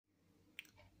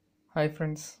Hi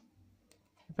friends,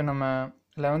 இப்போ நம்ம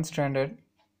 11th standard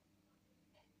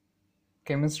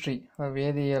chemistry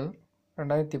வேதியியல்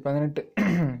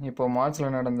 2018 இப்போ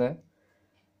மார்ச்சில் நடந்த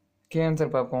கே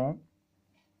ஆன்சர் பார்ப்போம்.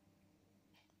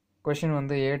 கொஷின்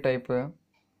வந்து ஏ டைப்பு.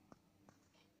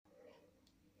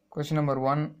 கொஷின் நம்பர்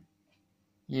 1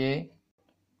 ஏ,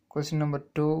 question number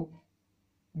 2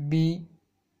 B,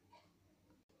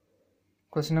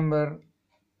 question number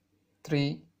 3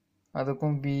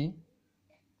 அதுக்கும் B,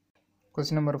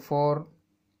 question number 4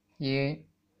 A,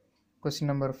 question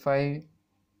number 5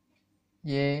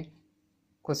 A,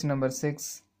 question number 6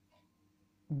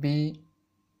 B,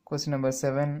 question number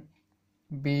 7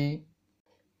 B,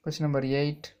 question number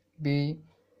 8 B,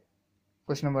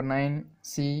 question number 9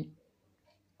 C,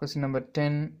 question number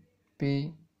 10 B,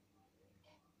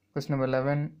 question number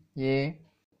 11 A,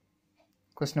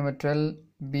 question number 12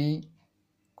 B,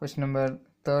 question number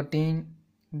 13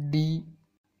 D,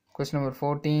 question number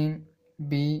 14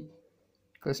 B,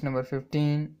 question number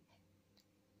 15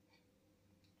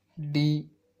 D.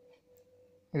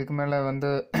 இதுக்கு மேலே வந்து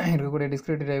இருக்கக்கூடிய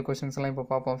descriptive type கொஸ்டின்ஸ்லாம் இப்போ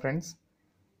பார்ப்போம் friends.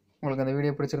 உங்களுக்கு அந்த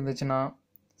video பிடிச்சிருந்துச்சுன்னா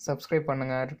சப்ஸ்கிரைப்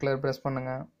பண்ணுங்கள், ரெகுலர் ப்ரெஸ்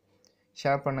பண்ணுங்கள்,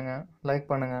 ஷேர் பண்ணுங்கள்,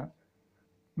 லைக் பண்ணுங்கள்.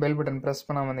 பெல் பட்டன் ப்ரெஸ்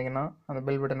பண்ணாமல் வந்தீங்கன்னா அந்த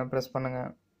பெல் பட்டனை ப்ரெஸ்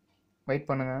பண்ணுங்கள். வெயிட்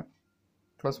பண்ணுங்கள்,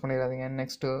 க்ளோஸ் பண்ணிடாதீங்க.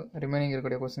 நெக்ஸ்ட்டு ரிமைனிங்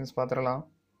இருக்கக்கூடிய கொஸ்டின்ஸ் பார்த்துடலாம்.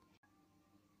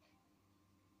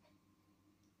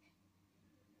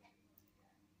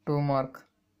 2 mark,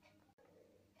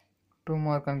 2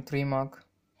 mark and 3 mark,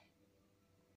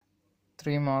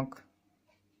 3 mark,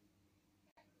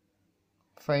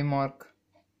 5 mark.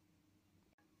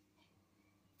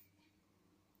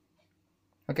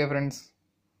 Okay friends,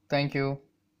 thank you.